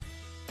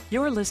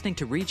You're listening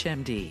to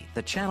ReachMD,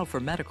 the channel for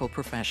medical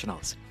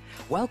professionals.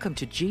 Welcome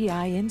to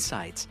GI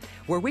Insights,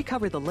 where we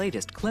cover the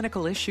latest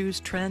clinical issues,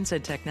 trends,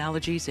 and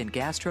technologies in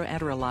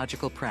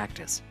gastroenterological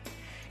practice.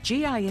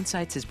 GI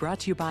Insights is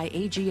brought to you by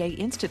AGA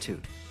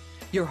Institute.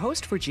 Your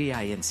host for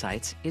GI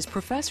Insights is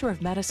Professor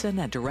of Medicine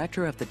and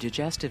Director of the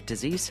Digestive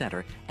Disease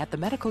Center at the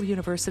Medical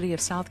University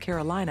of South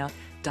Carolina,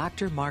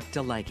 Dr. Mark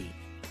DeLegge.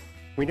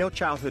 We know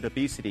childhood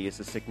obesity is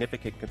a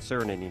significant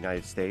concern in the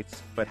United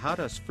States, but how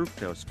does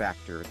fructose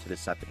factor into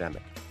this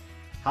epidemic?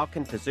 How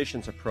can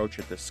physicians approach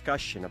a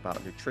discussion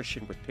about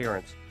nutrition with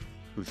parents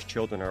whose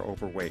children are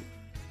overweight?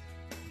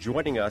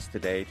 Joining us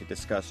today to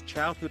discuss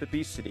childhood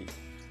obesity,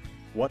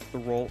 what the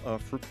role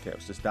of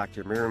fructose, is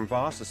Dr. Miriam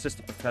Voss,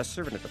 Assistant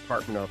Professor in the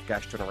Department of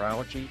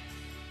Gastroenterology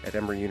at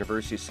Emory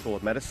University School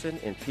of Medicine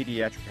and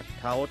Pediatric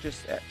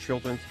Hepatologist at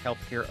Children's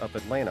Healthcare of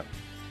Atlanta.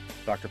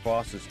 Dr.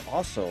 Voss is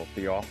also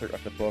the author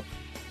of the book,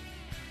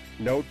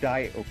 No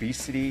Diet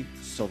Obesity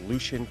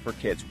Solution for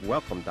Kids.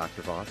 Welcome,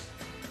 Dr. Voss.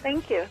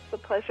 Thank you. It's a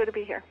pleasure to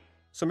be here.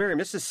 So, Miriam,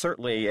 this is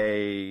certainly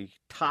a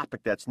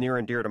topic that's near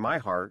and dear to my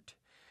heart.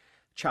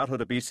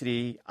 Childhood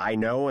obesity, I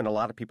know, and a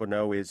lot of people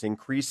know, is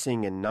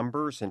increasing in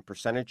numbers and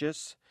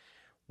percentages.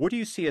 What do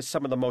you see as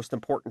some of the most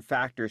important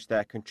factors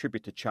that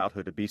contribute to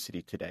childhood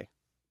obesity today?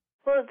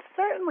 Well, it's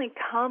certainly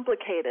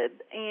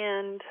complicated,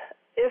 and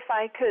if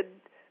I could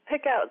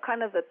pick out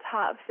kind of the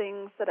top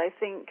things that I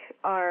think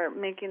are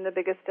making the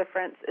biggest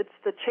difference, it's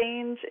the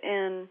change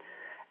in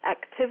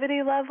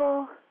activity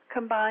level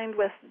combined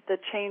with the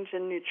change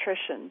in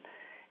nutrition.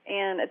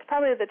 And it's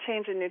probably the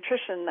change in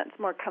nutrition that's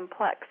more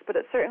complex, but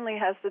it certainly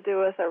has to do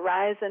with a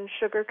rise in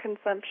sugar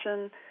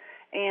consumption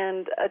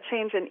and a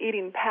change in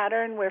eating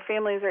pattern where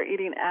families are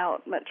eating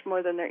out much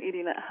more than they're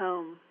eating at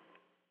home.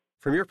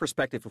 From your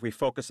perspective, if we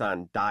focus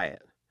on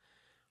diet,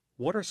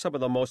 what are some of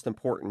the most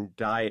important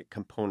diet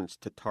components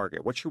to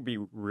target? What should we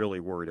be really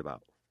worried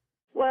about?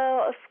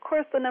 Well, of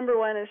course, the number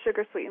one is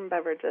sugar-sweetened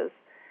beverages.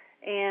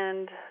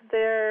 And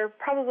they're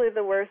probably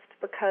the worst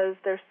because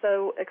they're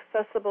so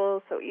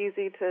accessible, so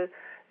easy to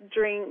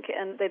drink,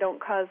 and they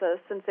don't cause a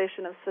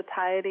sensation of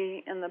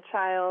satiety in the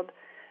child.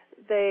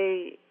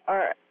 They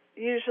are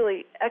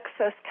usually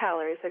excess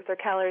calories, like they're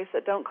calories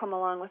that don't come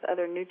along with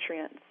other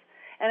nutrients.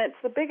 And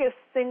it's the biggest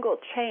single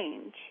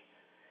change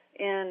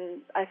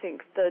in, I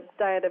think, the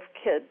diet of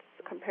kids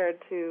compared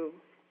to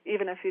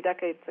even a few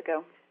decades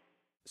ago.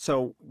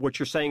 So what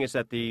you're saying is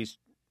that these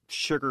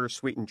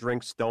sugar-sweetened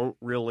drinks don't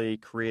really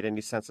create any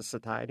sense of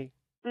satiety?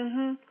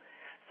 Mm-hmm.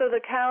 So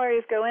the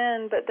calories go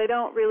in, but they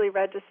don't really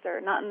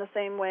register, not in the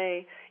same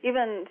way.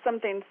 Even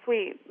something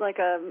sweet, like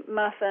a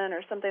muffin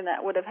or something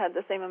that would have had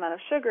the same amount of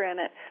sugar in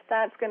it,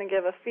 that's going to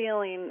give a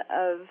feeling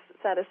of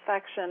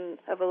satisfaction,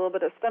 of a little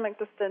bit of stomach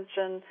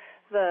distension.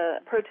 The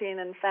protein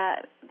and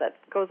fat that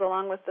goes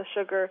along with the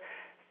sugar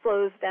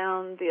slows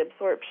down the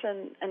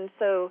absorption, and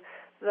so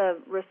the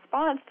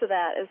response to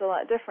that is a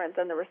lot different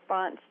than the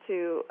response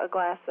to a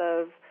glass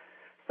of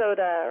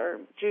soda or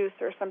juice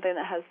or something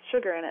that has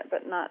sugar in it,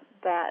 but not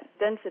that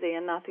density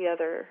and not the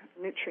other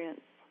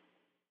nutrients.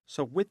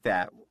 So with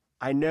that,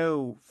 I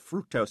know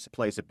fructose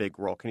plays a big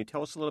role. Can you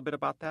tell us a little bit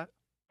about that?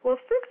 Well,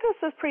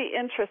 fructose is pretty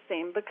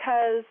interesting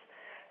because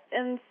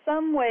in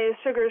some ways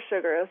sugar is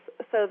sugar,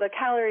 so the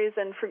calories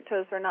in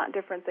fructose are not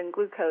different than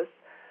glucose,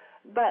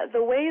 but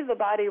the way the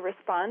body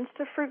responds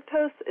to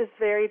fructose is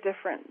very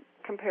different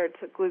compared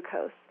to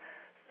glucose.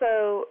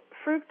 So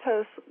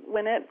fructose,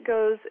 when it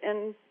goes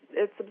in,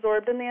 it's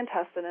absorbed in the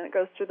intestine and it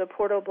goes through the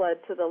portal blood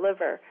to the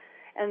liver.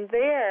 And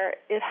there,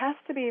 it has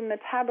to be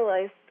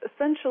metabolized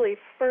essentially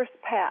first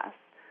pass.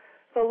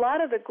 So a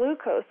lot of the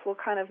glucose will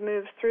kind of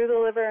move through the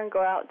liver and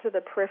go out to the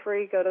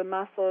periphery, go to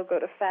muscle, go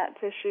to fat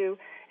tissue,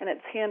 and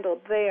it's handled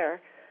there.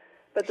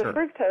 But the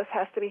fructose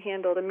has to be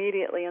handled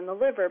immediately in the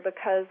liver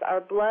because our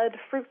blood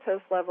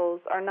fructose levels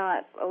are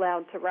not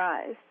allowed to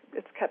rise.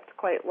 It's kept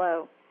quite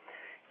low.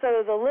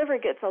 So the liver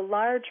gets a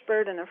large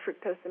burden of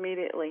fructose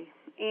immediately,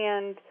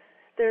 and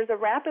there's a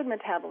rapid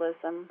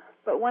metabolism,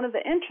 but one of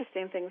the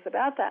interesting things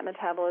about that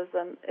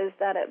metabolism is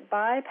that it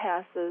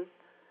bypasses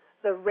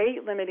the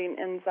rate-limiting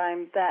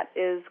enzyme that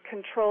is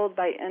controlled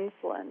by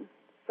insulin.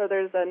 So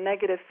there's a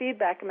negative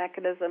feedback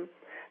mechanism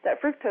that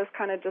fructose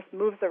kind of just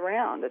moves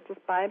around. It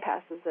just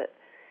bypasses it.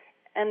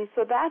 And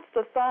so that's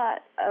the thought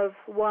of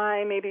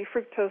why maybe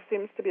fructose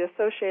seems to be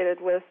associated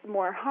with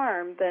more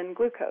harm than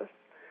glucose.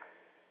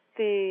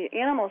 The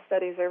animal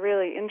studies are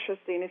really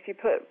interesting. If you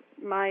put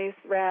mice,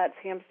 rats,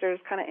 hamsters,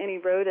 kind of any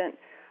rodent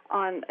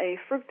on a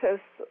fructose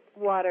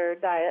water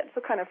diet, so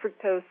kind of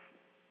fructose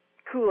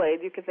Kool-Aid,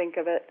 you could think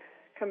of it,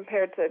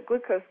 compared to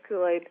glucose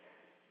Kool-Aid,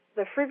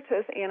 the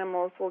fructose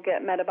animals will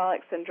get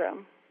metabolic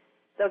syndrome.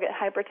 They'll get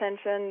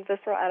hypertension,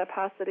 visceral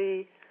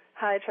adiposity,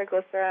 high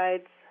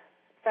triglycerides,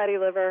 fatty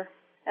liver,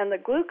 and the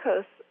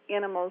glucose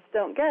animals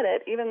don't get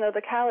it, even though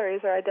the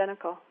calories are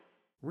identical.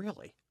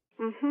 Really?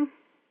 Mm-hmm.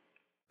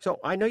 So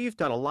I know you've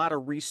done a lot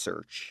of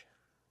research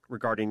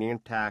regarding the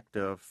impact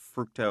of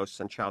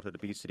fructose and childhood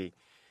obesity,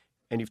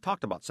 and you've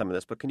talked about some of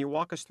this, but can you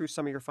walk us through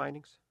some of your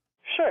findings?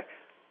 Sure.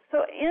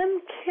 So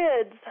in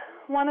kids,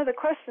 one of the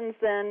questions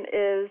then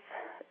is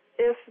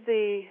if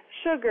the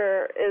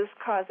sugar is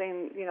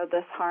causing,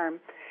 this harm.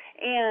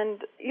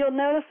 And you'll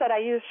notice that I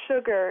use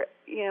sugar,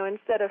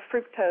 instead of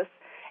fructose.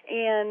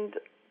 And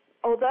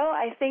although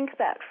I think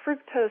that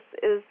fructose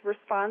is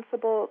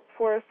responsible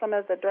for some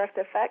of the direct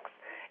effects,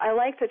 I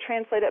like to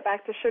translate it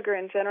back to sugar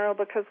in general,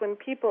 because when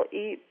people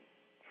eat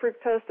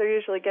fructose, they're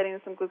usually getting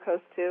some glucose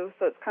too,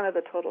 so it's kind of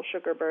the total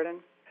sugar burden.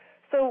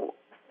 So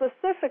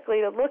specifically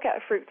to look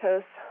at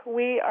fructose,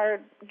 we are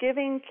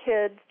giving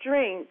kids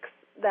drinks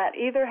that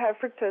either have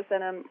fructose in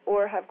them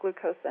or have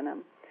glucose in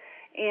them.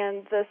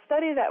 And the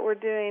study that we're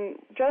doing,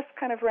 just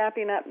kind of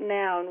wrapping up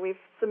now, and we've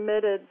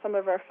submitted some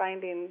of our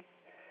findings,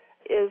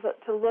 is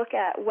to look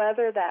at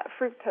whether that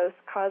fructose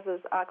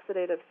causes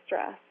oxidative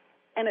stress.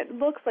 And it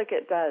looks like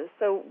it does.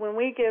 So when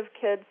we give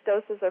kids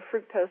doses of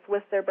fructose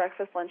with their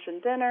breakfast, lunch,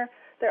 and dinner,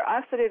 their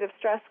oxidative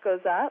stress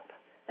goes up,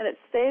 and it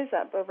stays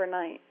up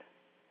overnight.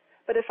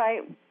 But if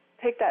I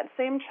take that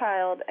same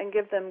child and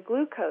give them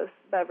glucose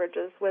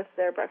beverages with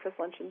their breakfast,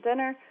 lunch, and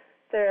dinner,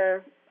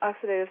 their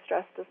oxidative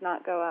stress does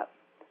not go up.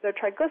 Their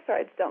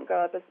triglycerides don't go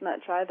up as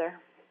much either.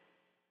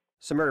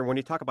 So, Miriam, when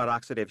you talk about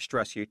oxidative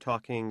stress, are you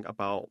talking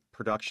about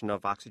production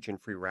of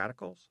oxygen-free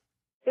radicals?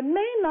 It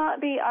may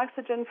not be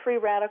oxygen-free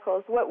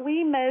radicals. What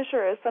we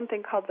measure is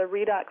something called the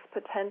redox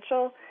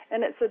potential,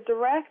 and it's a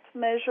direct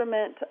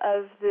measurement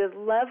of the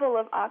level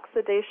of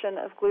oxidation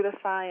of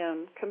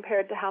glutathione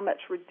compared to how much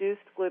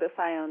reduced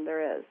glutathione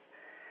there is.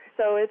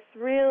 So it's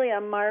really a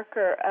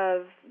marker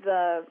of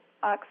the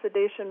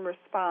oxidation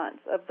response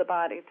of the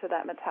body to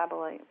that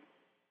metabolite.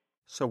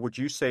 So would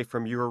you say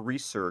from your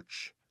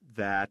research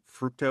that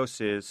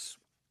fructose is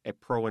a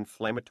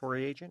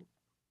pro-inflammatory agent?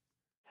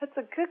 That's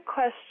a good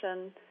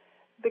question,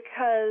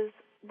 because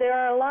there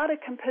are a lot of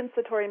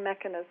compensatory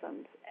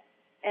mechanisms.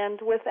 And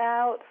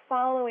without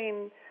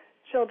following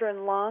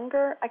children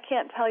longer, I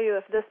can't tell you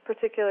if this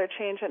particular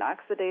change in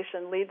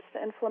oxidation leads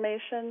to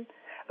inflammation,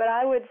 but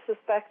I would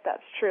suspect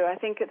that's true. I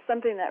think it's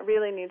something that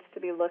really needs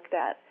to be looked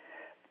at.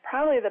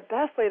 Probably the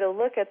best way to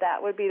look at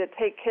that would be to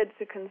take kids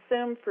who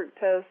consume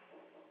fructose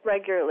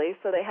regularly,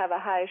 so they have a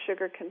high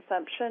sugar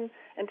consumption,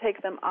 and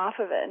take them off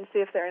of it and see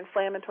if their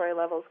inflammatory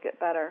levels get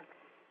better.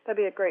 That'd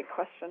be a great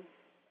question.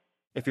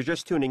 If you're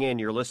just tuning in,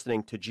 you're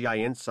listening to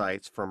GI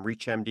Insights from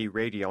ReachMD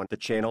Radio, the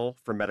channel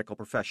for medical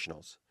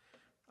professionals.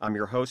 I'm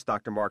your host,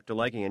 Dr. Mark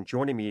DeLegge, and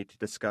joining me to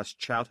discuss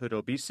childhood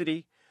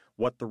obesity,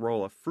 what the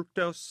role of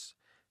fructose,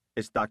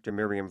 is Dr.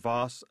 Miriam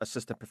Voss,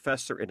 Assistant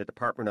Professor in the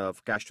Department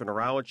of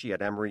Gastroenterology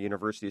at Emory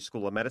University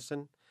School of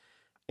Medicine,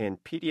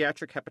 and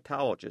Pediatric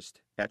Hepatologist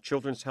at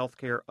Children's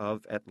Healthcare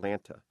of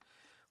Atlanta.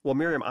 Well,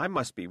 Miriam, I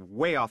must be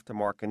way off the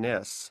mark in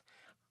this.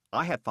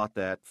 I had thought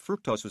that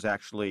fructose was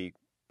actually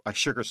a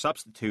sugar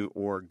substitute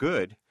or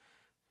good,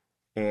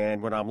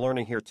 and what I'm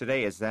learning here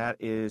today is that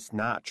is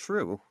not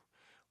true.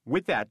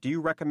 With that, do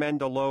you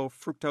recommend a low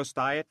fructose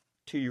diet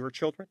to your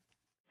children?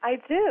 I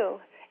do.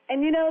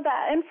 And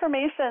that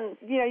information,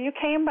 you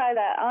came by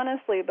that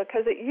honestly,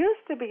 because it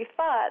used to be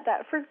thought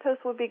that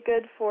fructose would be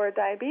good for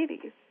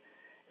diabetes.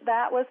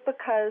 That was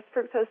because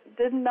fructose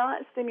did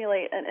not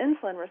stimulate an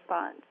insulin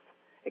response.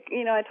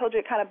 I told you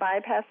it kind of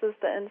bypasses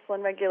the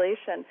insulin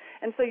regulation.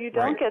 And so you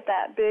don't get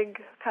that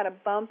big kind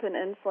of bump in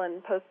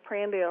insulin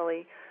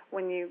postprandially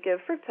when you give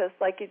fructose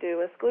like you do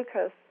with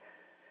glucose.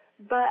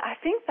 But I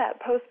think that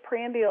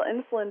postprandial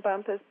insulin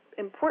bump is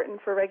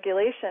important for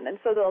regulation. And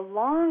so the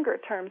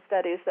longer-term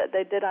studies that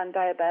they did on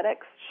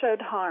diabetics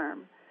showed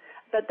harm.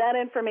 But that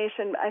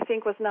information, I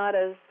think, was not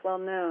as well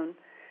known.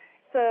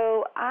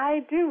 So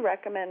I do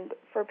recommend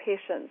for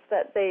patients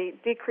that they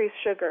decrease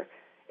sugar.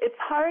 It's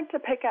hard to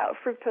pick out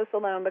fructose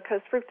alone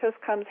because fructose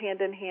comes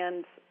hand in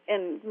hand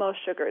in most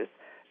sugars.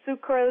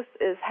 Sucrose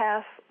is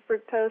half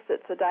fructose.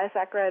 It's a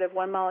disaccharide of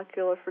one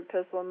molecule of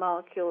fructose, one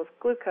molecule of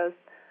glucose.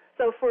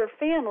 So for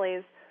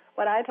families,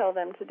 what I tell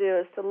them to do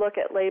is to look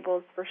at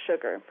labels for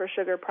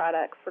sugar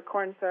products, for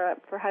corn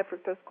syrup, for high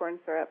fructose corn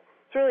syrup.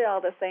 It's really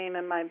all the same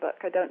in my book.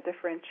 I don't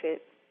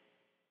differentiate.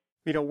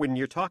 When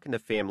you're talking to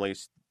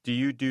families, do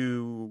you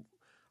do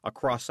a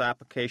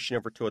cross-application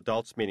over to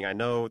adults? Meaning, I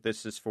know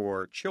this is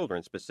for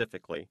children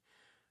specifically,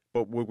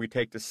 but would we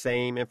take the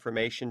same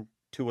information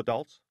to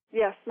adults?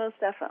 Yes, most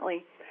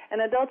definitely.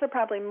 And adults are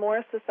probably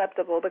more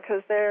susceptible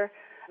because their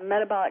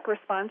metabolic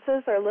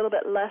responses are a little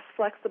bit less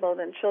flexible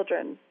than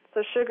children.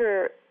 So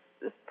sugar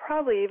is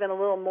probably even a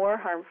little more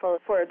harmful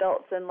for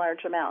adults in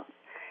large amounts.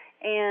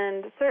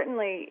 And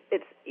certainly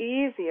it's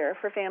easier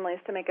for families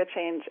to make a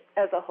change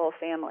as a whole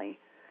family.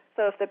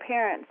 So if the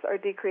parents are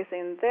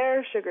decreasing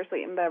their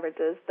sugar-sweetened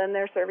beverages, then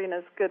they're serving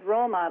as good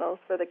role models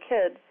for the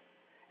kids.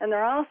 And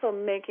they're also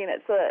making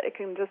it so that it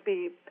can just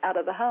be out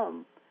of the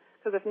home.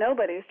 Because if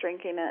nobody's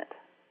drinking it,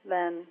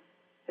 then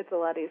it's a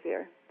lot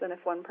easier than if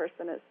one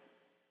person is.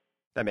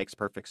 That makes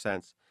perfect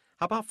sense.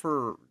 How about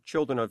for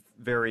children of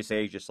various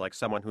ages, like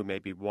someone who may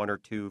be 1 or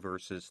 2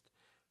 versus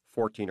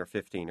 14 or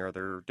 15? Are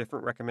there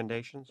different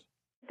recommendations?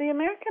 The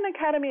American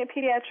Academy of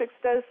Pediatrics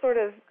does sort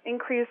of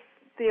increase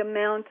the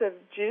amount of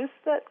juice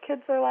that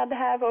kids are allowed to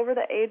have over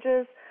the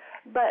ages,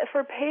 But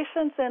for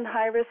patients in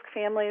high-risk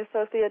families,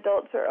 so if the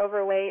adults are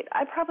overweight,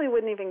 I probably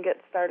wouldn't even get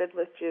started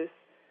with juice.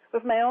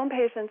 With my own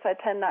patients, I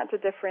tend not to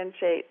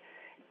differentiate.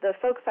 The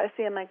folks I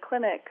see in my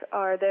clinic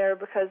are there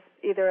because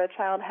either a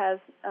child has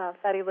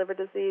fatty liver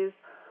disease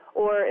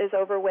or is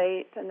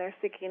overweight and they're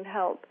seeking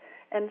help.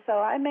 And so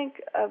I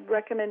make a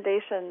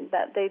recommendation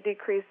that they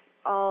decrease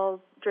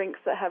all drinks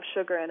that have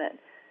sugar in it.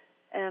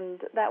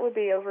 And that would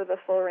be over the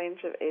full range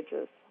of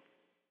ages.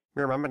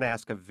 Miriam, I'm going to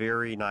ask a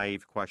very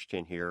naive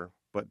question here,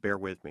 but bear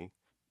with me.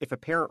 If a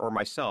parent or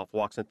myself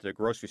walks into the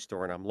grocery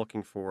store and I'm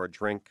looking for a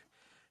drink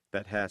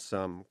that has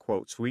some,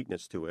 quote,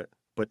 sweetness to it,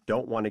 but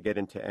don't want to get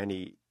into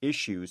any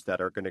issues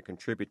that are going to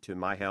contribute to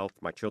my health,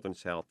 my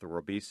children's health, or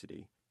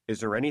obesity, is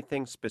there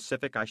anything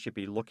specific I should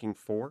be looking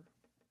for?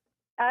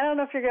 I don't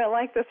know if you're going to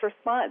like this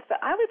response, but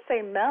I would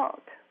say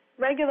milk,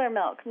 regular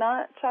milk,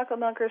 not chocolate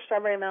milk or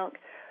strawberry milk,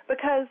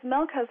 because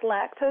milk has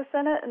lactose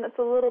in it and it's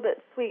a little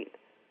bit sweet.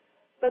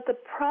 But the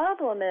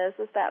problem is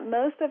that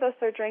most of us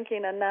are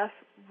drinking enough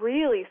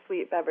really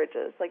sweet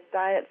beverages like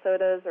diet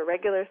sodas or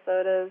regular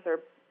sodas or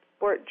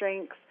sport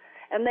drinks,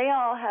 and they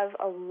all have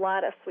a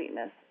lot of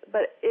sweetness.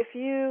 But if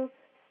you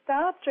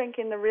stop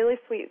drinking the really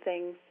sweet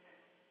things,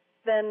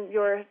 then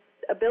your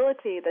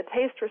ability, the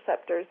taste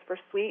receptors for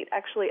sweet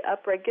actually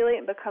upregulate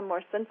and become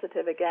more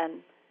sensitive again.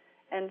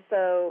 And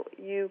so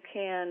you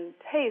can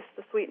taste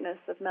the sweetness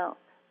of milk.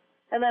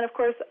 And then, of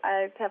course,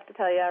 I have to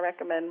tell you, I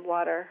recommend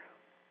water.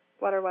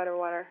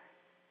 Water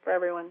for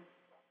everyone.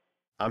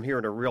 I'm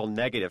hearing a real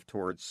negative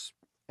towards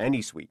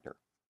any sweetener.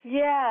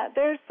 Yeah,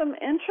 there's some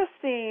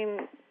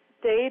interesting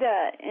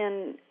data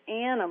in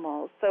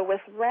animals. So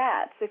with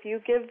rats, if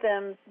you give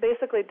them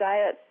basically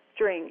diet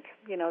drink,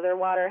 their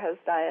water has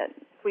diet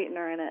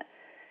sweetener in it,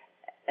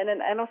 and then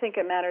I don't think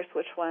it matters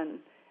which one.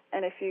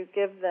 And if you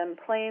give them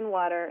plain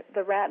water,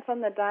 the rats on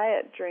the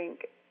diet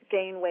drink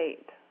gain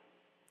weight.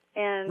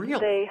 And Really?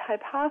 They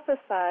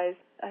hypothesize,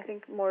 I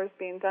think more is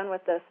being done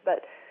with this,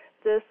 but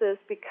this is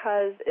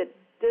because it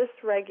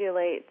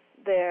dysregulates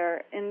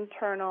their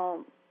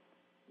internal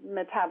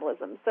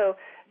metabolism. So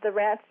the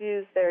rats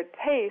use their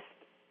taste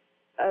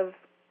of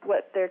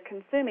what they're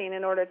consuming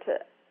in order to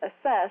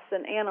assess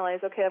and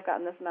analyze, okay, I've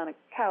gotten this amount of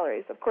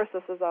calories. Of course,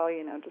 this is all,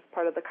 just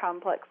part of the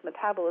complex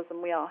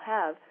metabolism we all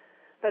have,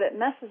 but it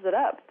messes it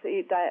up to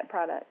eat diet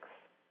products.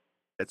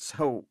 It's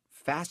so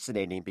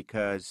fascinating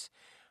because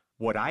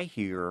what I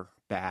hear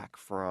back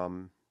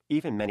from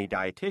even many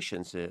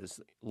dietitians is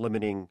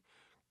limiting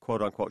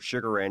quote-unquote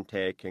sugar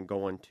intake and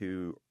going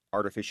to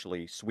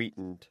artificially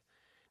sweetened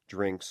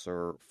drinks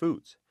or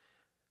foods.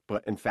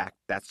 But in fact,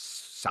 that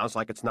sounds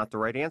like it's not the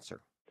right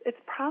answer. It's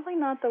probably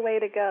not the way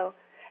to go,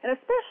 and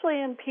especially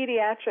in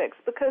pediatrics,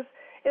 because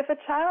if a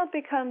child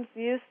becomes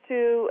used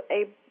to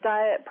a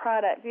diet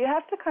product, you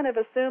have to kind of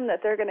assume that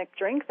they're going to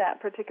drink that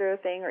particular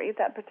thing or eat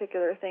that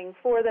particular thing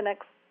for the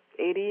next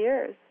 80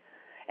 years.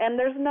 And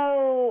there's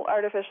no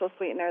artificial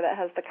sweetener that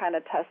has the kind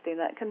of testing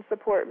that can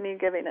support me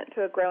giving it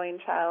to a growing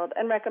child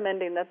and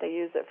recommending that they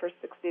use it for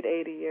 60 to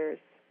 80 years.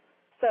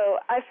 So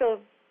I feel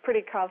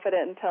pretty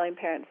confident in telling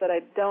parents that I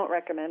don't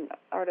recommend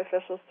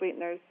artificial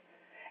sweeteners.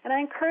 And I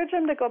encourage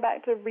them to go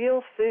back to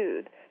real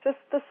food, just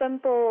the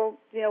simple,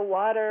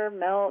 water,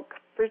 milk,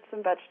 fruits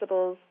and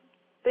vegetables,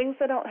 things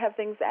that don't have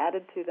things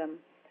added to them.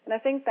 And I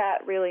think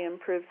that really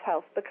improves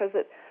health because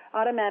it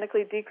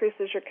automatically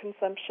decreases your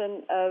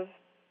consumption of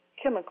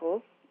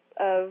chemicals,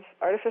 of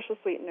artificial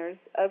sweeteners,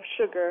 of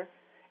sugar,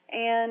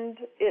 and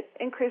it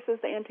increases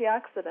the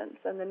antioxidants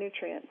and the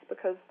nutrients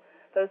because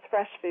those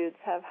fresh foods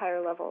have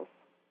higher levels.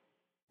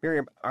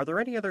 Miriam, are there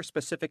any other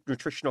specific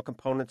nutritional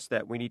components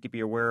that we need to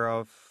be aware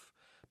of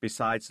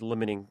besides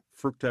limiting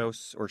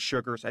fructose or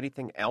sugars?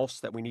 Anything else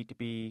that we need to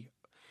be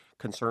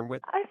concerned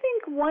with? I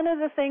think one of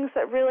the things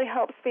that really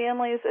helps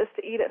families is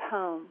to eat at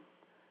home.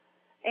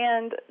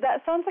 And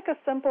that sounds like a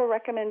simple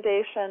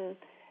recommendation,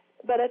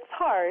 but it's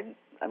hard.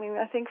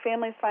 I think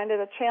families find it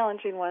a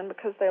challenging one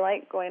because they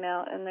like going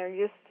out and they're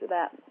used to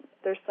that.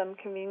 There's some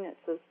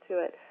conveniences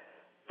to it.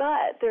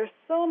 But there's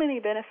so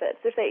many benefits.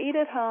 If they eat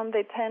at home,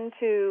 they tend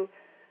to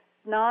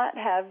not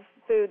have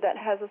food that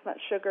has as much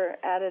sugar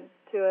added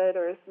to it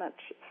or as much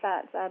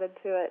fats added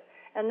to it.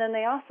 And then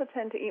they also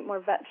tend to eat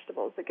more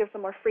vegetables. It gives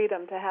them more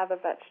freedom to have a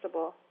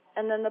vegetable.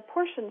 And then the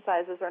portion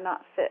sizes are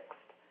not fixed.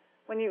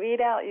 When you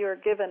eat out, you are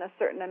given a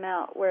certain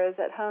amount, whereas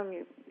at home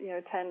you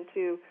tend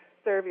to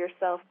serve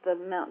yourself the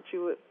amount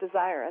you would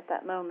desire at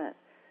that moment.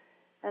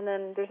 And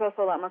then there's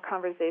also a lot more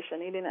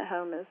conversation. Eating at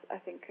home is, I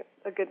think,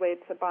 a good way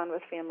to bond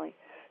with family.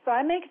 So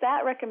I make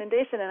that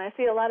recommendation, and I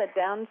see a lot of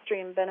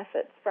downstream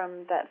benefits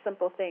from that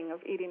simple thing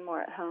of eating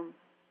more at home.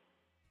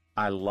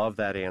 I love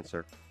that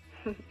answer.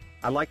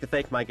 I'd like to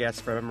thank my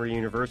guest from Emory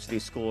University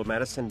School of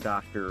Medicine,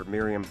 Dr.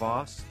 Miriam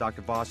Voss.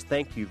 Dr. Voss,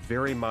 thank you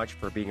very much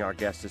for being our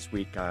guest this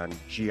week on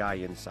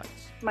GI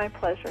Insights. My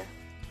pleasure.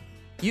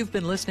 You've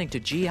been listening to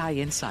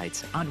GI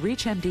Insights on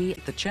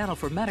ReachMD, the channel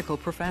for medical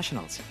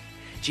professionals.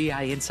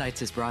 GI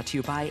Insights is brought to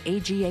you by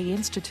AGA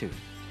Institute.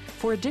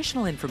 For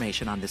additional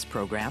information on this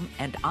program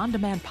and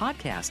on-demand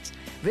podcasts,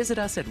 visit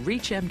us at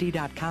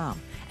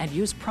reachmd.com and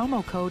use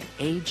promo code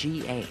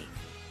AGA.